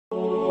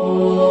আসসালামু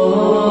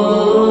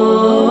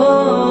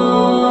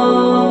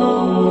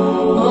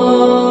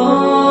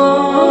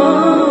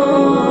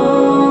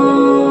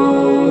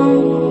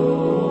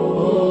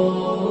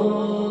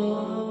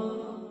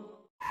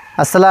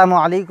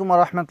আলাইকুম ওয়া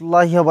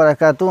রাহমাতুল্লাহি ওয়া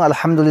বারাকাতুহু।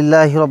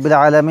 আলহামদুলিল্লাহি রাব্বিল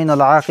আলামিন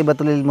ওয়াল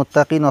আকিবাতু লিল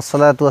মুত্তাকিন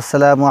ওয়াসসালাতু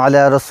ওয়াসসালামু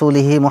আলা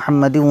রাসূলিহি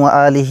মুহাম্মাদিন ওয়া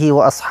আলিহি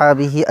ওয়া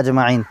আসহাবিহি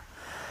আজমাইন।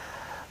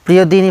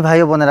 প্রিয় দিনী ভাই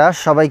ও বোনেরা,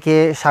 সবাইকে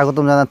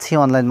স্বাগতম জানাচ্ছি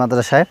অনলাইন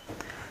মাদ্রাসায়।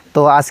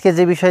 তো আজকে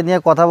যে বিষয় নিয়ে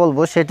কথা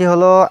বলবো সেটি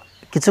হলো,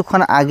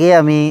 কিছুক্ষণ আগে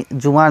আমি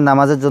জুমার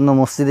নামাজের জন্য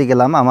মসজিদে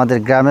গেলাম, আমাদের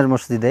গ্রামের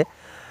মসজিদে।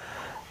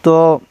 তো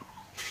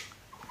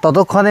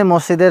ততক্ষণে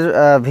মসজিদের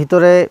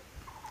ভিতরে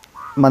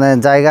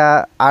জায়গা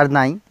আর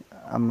নাই,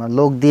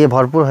 লোক দিয়ে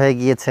ভরপুর হয়ে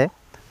গিয়েছে।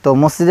 তো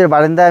মসজিদের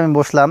বারান্দায় আমি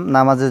বসলাম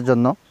নামাজের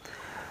জন্য।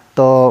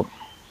 তো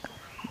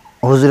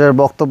হুজুরের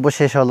বক্তব্য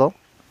শেষ হলো,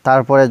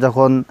 তারপরে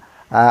যখন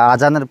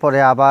আজানের পরে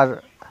আবার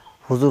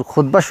হুজুর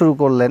খুতবা শুরু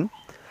করলেন,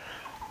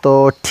 তো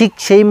ঠিক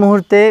সেই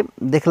মুহূর্তে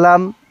দেখলাম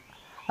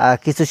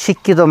কিছু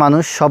শিক্ষিত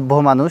মানুষ, সভ্য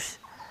মানুষ,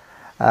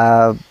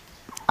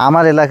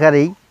 আমার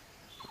এলাকারই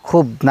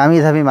খুব নামি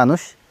দামি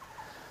মানুষ,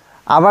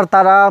 আবার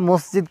তারা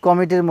মসজিদ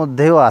কমিটির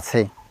মধ্যেও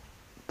আছে।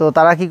 তো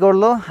তারা কি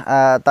করলো,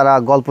 তারা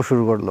গল্প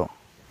শুরু করলো,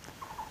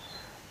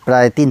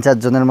 প্রায় ৩-৪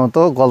 জনের মতো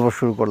গল্প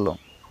শুরু করলো।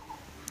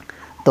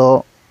 তো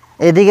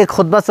এদিকে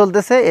খুতবা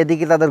চলতেছে,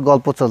 এদিকে তাদের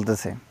গল্প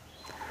চলতেছে।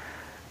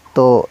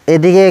 তো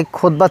এদিকে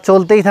খুতবা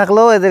চলতেই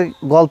থাকলো, এদের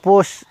গল্প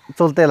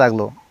চলতে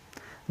লাগলো।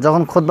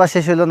 যখন খুতবা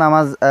শেষ হলো,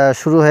 নামাজ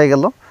শুরু হয়ে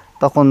গেল,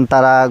 তখন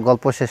তারা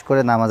গল্প শেষ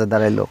করে নামাজে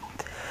দাঁড়াইলো।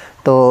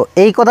 তো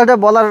এই কথাটা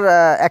বলার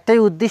একটাই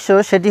উদ্দেশ্য,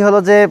 সেটি হলো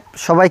যে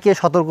সবাইকে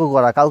সতর্ক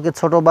করা, কাউকে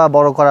ছোট বা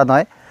বড় করা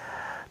নয়।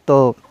 তো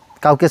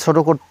কাউকে ছোট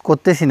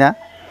করতেছি না,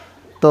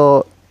 তো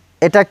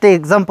এটা একটা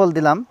এক্সাম্পল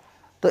দিলাম।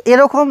 তো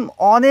এরকম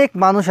অনেক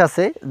মানুষ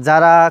আছে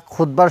যারা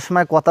খুতবার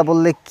সময় কথা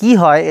বললে কি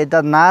হয় এটা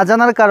না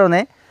জানার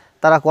কারণে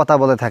তারা কথা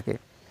বলে থাকে।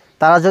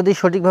 তারা যদি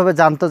সঠিকভাবে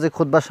জানতো যে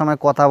খুতবার সময়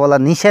কথা বলা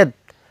নিষেধ,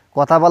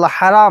 কথা বলা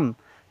হারাম,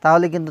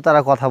 তাহলে কিন্তু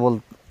তারা কথা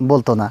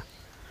বলতো না।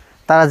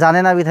 তারা জানে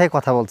না বিধায়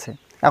কথা বলছে।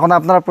 এখন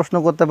আপনারা প্রশ্ন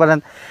করতে পারেন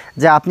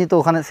যে আপনি তো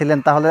ওখানে ছিলেন,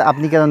 তাহলে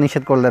আপনি কেন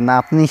নিষেধ করলেন না?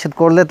 আপনি নিষেধ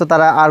করলে তো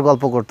তারা আর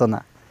গল্প করতো না।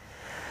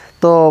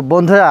 তো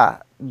বন্ধুরা,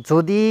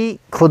 যদি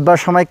খুতবার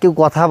সময় কেউ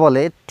কথা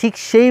বলে, ঠিক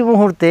সেই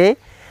মুহূর্তে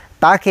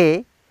তাকে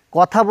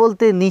কথা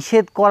বলতে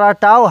নিষেধ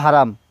করাটাও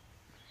হারাম।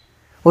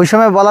 ওই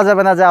সময় বলা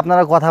যাবে না যে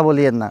আপনারা কথা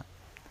বলিয়েন না,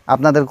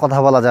 আপনাদের কথা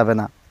বলা যাবে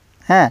না।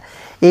 হ্যাঁ,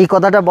 এই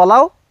কথাটা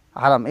বলাও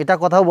হারাম, এটা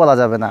কথাও বলা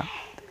যাবে না।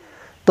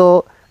 তো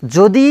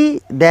যদি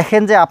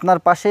দেখেন যে আপনার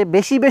পাশে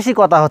বেশি বেশি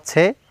কথা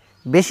হচ্ছে,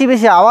 বেশি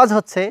বেশি আওয়াজ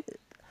হচ্ছে,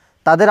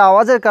 তাদের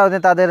আওয়াজের কারণে,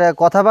 তাদের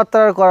কথাবার্তা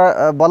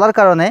বলার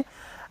কারণে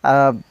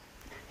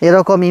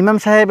এরকম ইমাম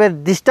সাহেবের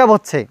ডিস্টার্ব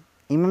হচ্ছে,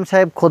 ইমাম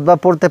সাহেব খুতবা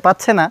পড়তে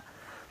পারছে না,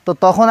 তো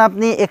তখন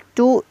আপনি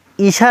একটু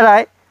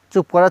ইশারায়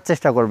চুপ করার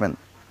চেষ্টা করবেন।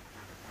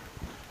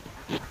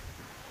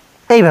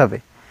 এইভাবে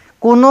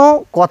কোনো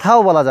কথাও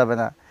বলা যাবে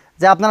না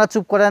যে আপনারা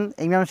চুপ করেন,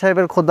 ইমাম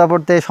সাহেবের খুতবা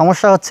পড়তে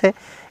সমস্যা হচ্ছে,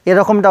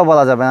 এরকমটাও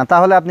বলা যাবে না।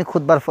 তাহলে আপনি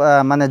খুতবার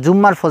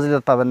জুম্মার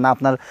ফজিলত পাবেন না,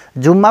 আপনার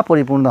জুম্মা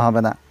পরিপূর্ণ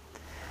হবে না।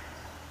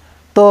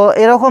 তো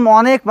এরকম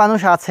অনেক মানুষ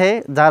আছে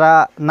যারা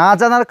না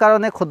জানার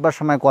কারণে খুতবার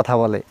সময় কথা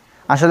বলে।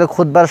 আসলে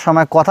খুতবার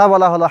সময় কথা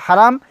বলা হলো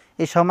হারাম।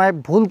 এই সময়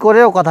ভুল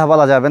করেও কথা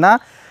বলা যাবে না।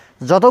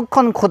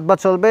 যতক্ষণ খুতবা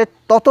চলবে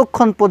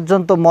ততক্ষণ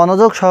পর্যন্ত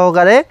মনোযোগ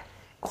সহকারে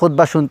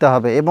খুতবা শুনতে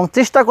হবে এবং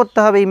চেষ্টা করতে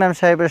হবে ইমাম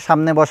সাহেবের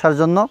সামনে বসার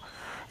জন্য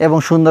এবং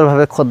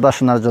সুন্দরভাবে খুতবা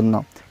শোনার জন্য।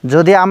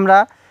 যদি আমরা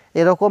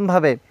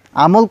এরকমভাবে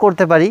আমল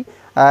করতে পারি,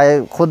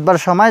 খুতবার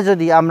সময়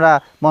যদি আমরা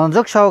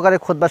মনোযোগ সহকারে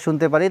খুতবা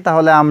শুনতে পারি,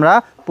 তাহলে আমরা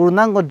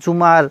পূর্ণাঙ্গ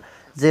জুমার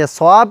যে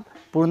সওয়াব,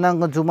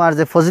 পূর্ণাঙ্গ জুমার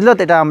যে ফজিলত,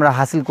 এটা আমরা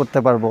হাসিল করতে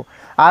পারবো।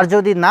 আর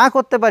যদি না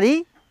করতে পারি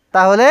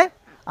তাহলে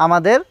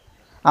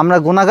আমরা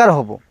গুনাহগার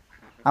হব,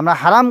 আমরা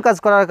হারাম কাজ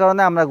করার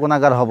কারণে আমরা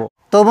গুনাহগার হব।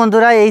 তো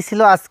বন্ধুরা, এই ছিল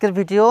আজকের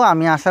ভিডিও।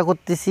 আমি আশা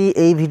করতেছি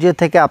এই ভিডিও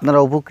থেকে আপনারা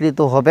উপকৃত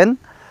হবেন।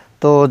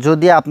 তো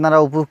যদি আপনারা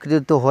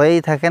উপকৃত হয়েই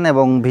থাকেন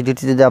এবং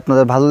ভিডিওটি যদি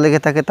আপনাদের ভালো লেগে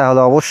থাকে,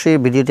 তাহলে অবশ্যই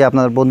ভিডিওটি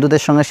আপনার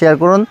বন্ধুদের সঙ্গে শেয়ার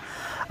করুন।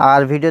 আর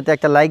ভিডিওতে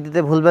একটা লাইক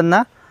দিতে ভুলবেন না।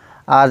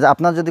 আর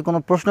আপনার যদি কোনো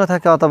প্রশ্ন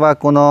থাকে অথবা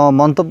কোনো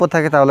মন্তব্য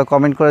থাকে, তাহলে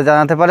কমেন্ট করে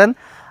জানাতে পারেন।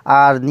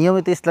 আর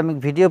নিয়মিত ইসলামিক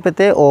ভিডিও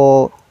পেতে ও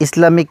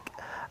ইসলামিক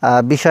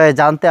বিষয়ে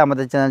জানতে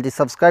আমাদের চ্যানেলটি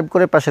সাবস্ক্রাইব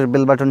করে পাশের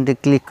বেল বাটনটি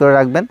ক্লিক করে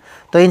রাখবেন।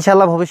 তো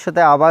ইনশাআল্লাহ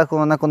ভবিষ্যতে আবার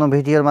কোনো না কোনো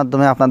ভিডিওর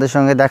মাধ্যমে আপনাদের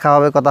সঙ্গে দেখা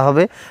হবে, কথা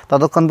হবে।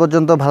 ততক্ষণ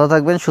পর্যন্ত ভালো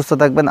থাকবেন, সুস্থ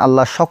থাকবেন।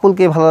 আল্লাহ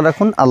সকলকেই ভালো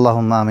রাখুন।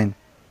 আল্লাহুম্মা আমিন।